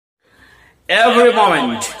every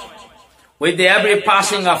moment, with every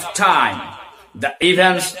passing of time, the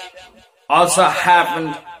events also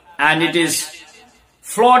happened, and it is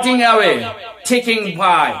floating away, ticking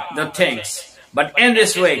by the things. But in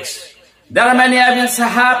these weeks, there are many events that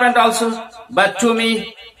happened also, but to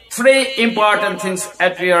me, three important things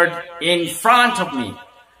appeared in front of me,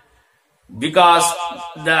 because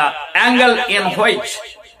the angle in which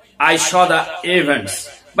I saw the events.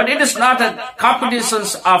 But it is not a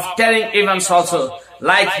competitions of telling events also,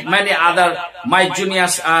 like many other my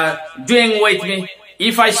juniors are doing with me.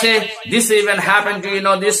 If I say this event happened, do you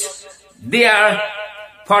know this? They are,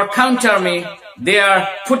 for counter me, they are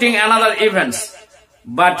putting another events.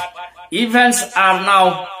 But events are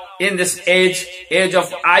now in this age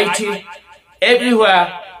of IT,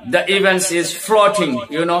 everywhere the events is floating,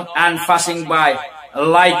 and passing by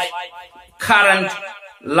like current,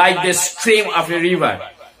 like the stream of a river.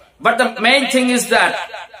 But the main thing is that,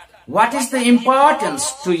 what is the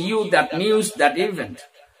importance to you, that news, that event?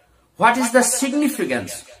 What is the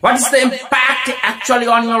significance? What is the impact actually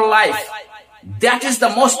on your life? That is the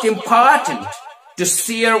most important to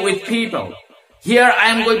share with people. Here I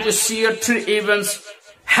am going to share three events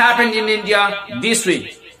happened in India this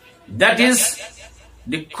week. That is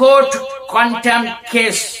the court contempt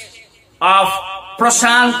case of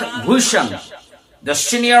Prashant Bhushan, the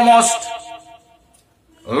senior-most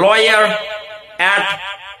lawyer at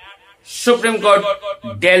Supreme Court,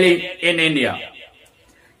 Delhi in India.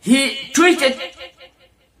 He tweeted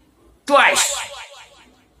twice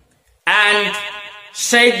and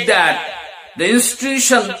said that the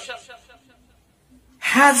institution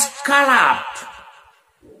has collapsed.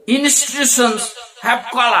 Institutions have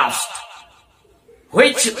collapsed,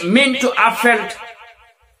 which mean to affect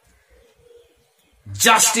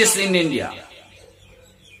justice in India.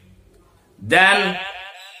 Then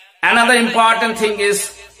another important thing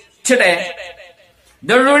is today,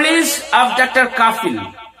 the release of Dr.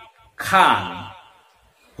 Kafil Khan,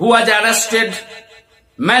 who was arrested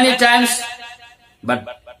many times, but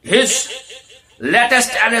his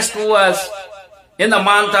latest arrest was in the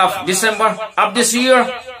month of December of this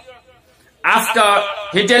year, after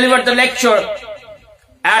he delivered the lecture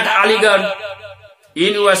at Aligarh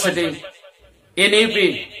University in UP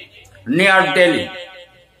near Delhi.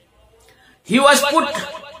 He was put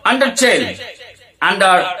under jail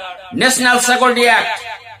under National Security Act,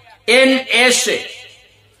 NSA,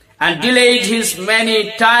 and delayed his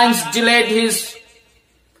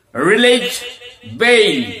release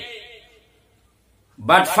bail.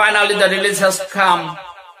 But finally the release has come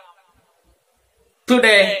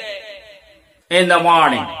today in the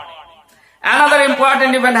morning. Another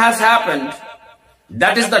important event has happened,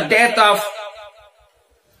 that is the death of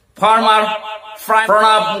former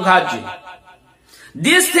Prashant Bhushan.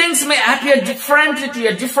 These things may appear differently to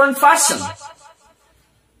a different person.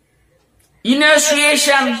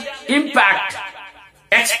 Initiation, impact,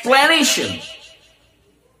 explanation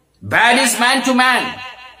varies man to man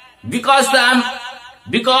because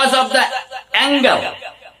of the angle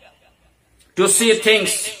to see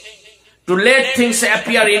things, to let things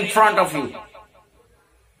appear in front of you,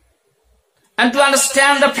 and to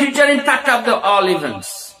understand the future impact of all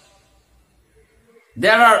events.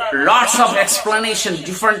 There are lots of explanation,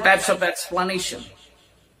 different types of explanation.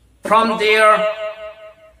 From there,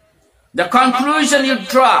 the conclusion you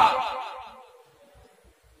draw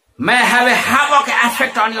may have a havoc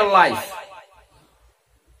effect on your life,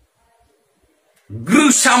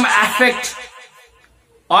 gruesome effect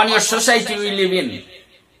on your society we live in.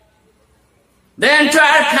 The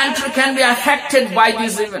entire country can be affected by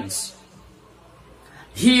these events.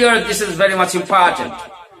 Here, this is very much important.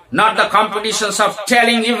 Not the competitions of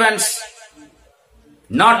telling events,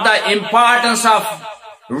 not the importance of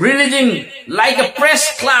releasing like a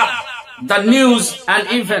press club the news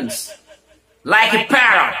and events, like a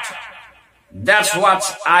parrot. That's what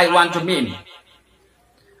I want to mean.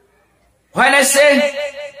 When I say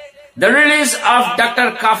the release of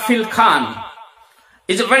Dr. Kafil Khan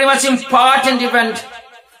is a very much important event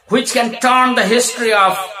which can turn the history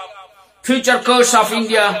of future course of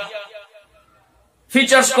India,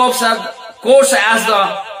 future course as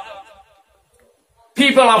the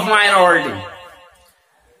people of minority.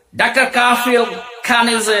 Dr. Kafil Khan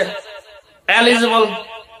is a eligible,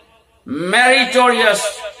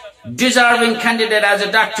 meritorious, deserving candidate as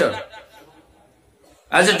a doctor.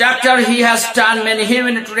 As a doctor, he has done many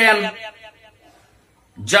humanitarian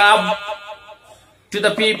job to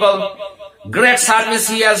the people. Great service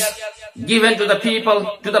he has given to the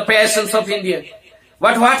people, to the patients of India.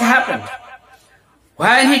 But what happened?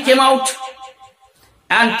 When he came out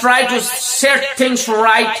and tried to set things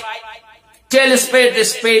right, tell a spade the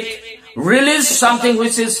spade, released something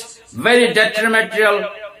which is very detrimental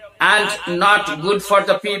and not good for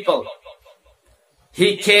the people.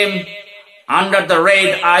 He came under the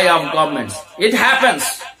red eye of governments. It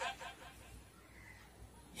happens.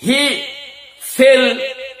 He fell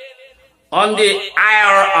on the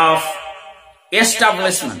ire of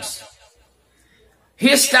establishments.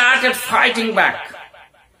 He started fighting back.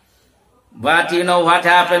 But you know what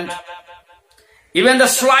happened? Even the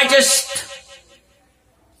slightest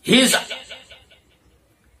his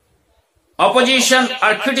opposition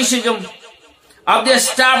or criticism of the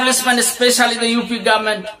establishment, especially the UP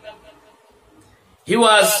government, he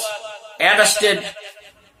was arrested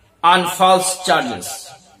on false charges.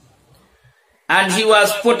 And he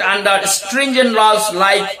was put under stringent laws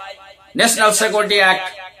like National Security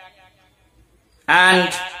Act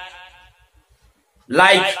and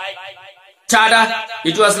like Tada.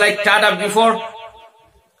 It was like Tada before.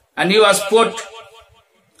 And he was put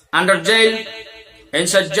under jail,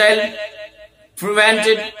 inside jail,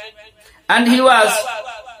 prevented, and he was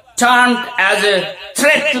turned as a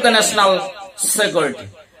threat to the national security.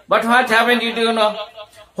 But what happened, you know?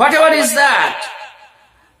 Whatever is that,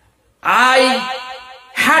 I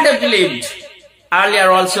had believed earlier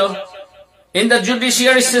also in the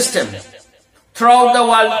judiciary system throughout the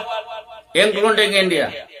world, including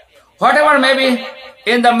India. Whatever may be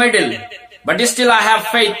in the middle, but still I have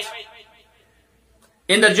faith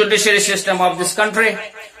in the judiciary system of this country.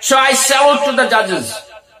 So I salute to the judges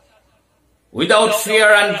without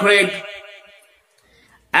fear and greed,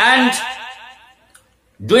 and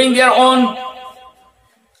doing their own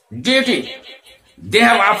duty. They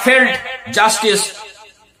have upheld justice,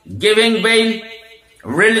 giving bail,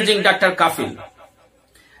 releasing Dr. Kafil.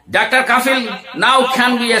 Dr. Kafil now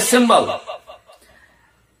can be a symbol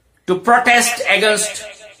to protest against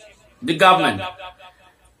the government.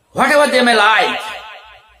 Whatever they may like,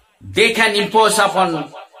 they can impose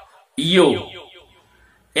upon you,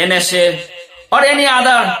 NSA, or any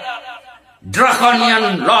other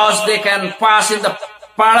draconian laws they can pass in the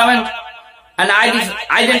parliament and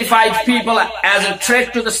identify people as a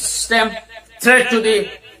threat to the system, threat to the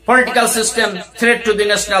political system, threat to the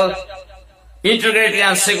national integrity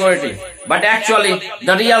and security. But actually,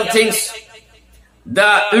 the real things,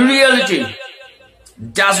 the reality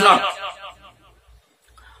does not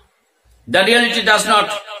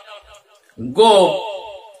go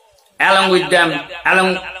along with them,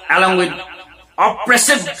 along with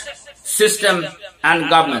oppressive system and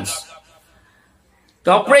governments.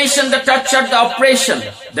 The oppression, the torture, the oppression,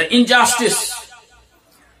 the injustice,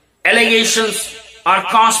 allegations or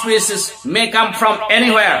conspiracies may come from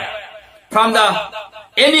anywhere, from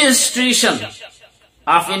any institution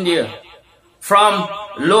of India, from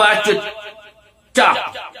lower to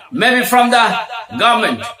top, maybe from the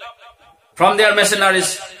government, from their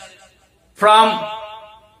mercenaries, from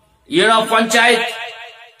panchayat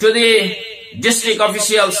to the district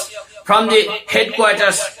officials, from the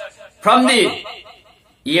headquarters, from the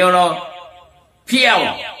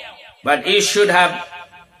PM. But you should have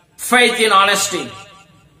faith in honesty,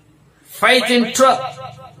 faith in truth,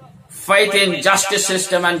 faith in justice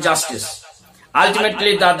system and justice.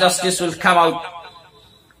 Ultimately, the justice will come out.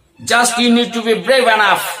 Just you need to be brave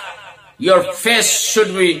enough. Your face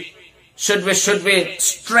should be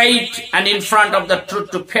straight and in front of the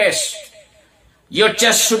truth to face. Your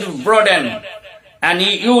chest should be broadened, and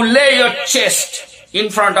you lay your chest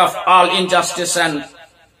in front of all injustice and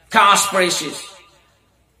conspiracies.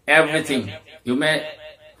 Everything. You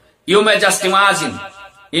may just imagine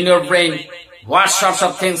in your brain what sorts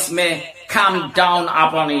of things may come down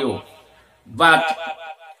upon you. But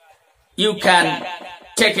you can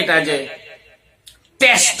take it as a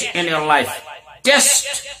test in your life.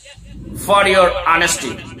 Test for your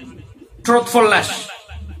honesty, truthfulness.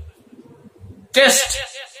 Test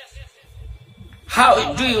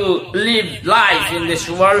how do you live life in this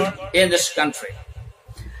world, in this country.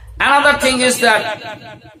 Another thing is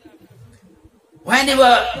that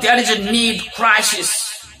whenever there is a need,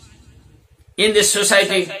 crisis in this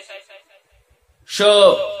society,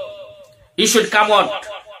 so you should come out.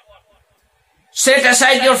 Set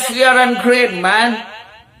aside your fear and greed, man.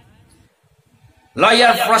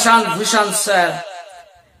 Lawyer Prashant Bhushan sir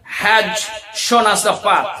had shown us the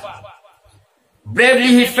path. Bravely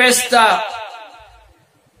he faced the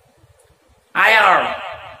ire,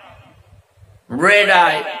 red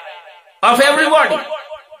eye of everybody.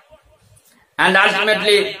 And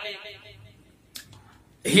ultimately,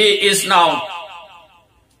 he is now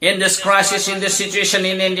in this crisis, in this situation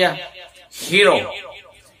in India, hero.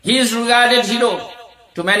 He is regarded hero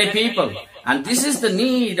to many people. And this is the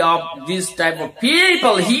need of this type of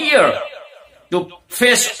people here to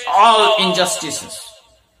face all injustices.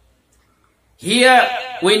 Here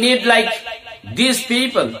we need like these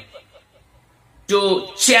people to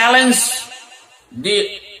challenge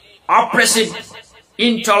the oppressive,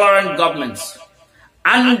 intolerant governments,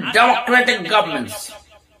 undemocratic governments.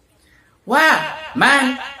 Wow,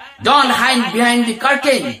 man, don't hide behind the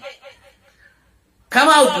curtain. Come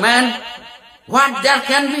out, man. What there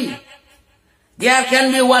can be? There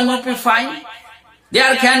can be 1 rupee fine.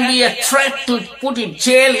 There can be a threat to put in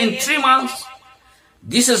jail in 3 months.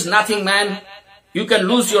 This is nothing, man. You can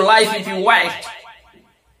lose your life if you wait.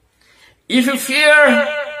 If you fear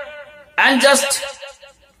and just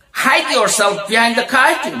hide yourself behind the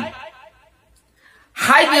curtain,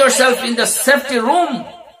 hide yourself in the safety room,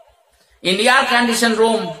 in the air-conditioned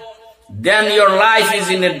room, then your life is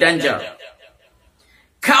in a danger.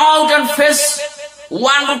 Come out and face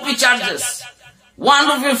 1 rupee charges,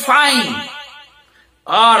 1 rupee fine,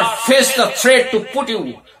 or face the threat to put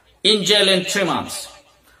you in jail in 3 months.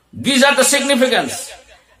 These are the significance.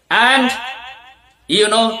 And you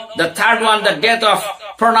know, the third one, the death of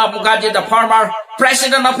Pranab Mukherjee, the former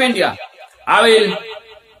president of India. I will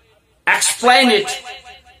explain it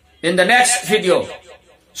in the next video.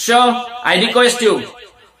 So I request you,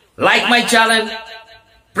 like my channel,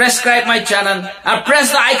 subscribe my channel, and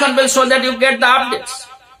press the icon bell so that you get the updates.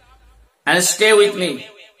 And stay with me.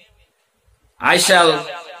 I shall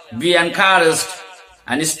be encouraged,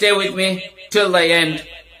 and stay with me till the end.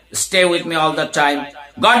 Stay with me all the time.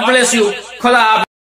 God bless you. Khuda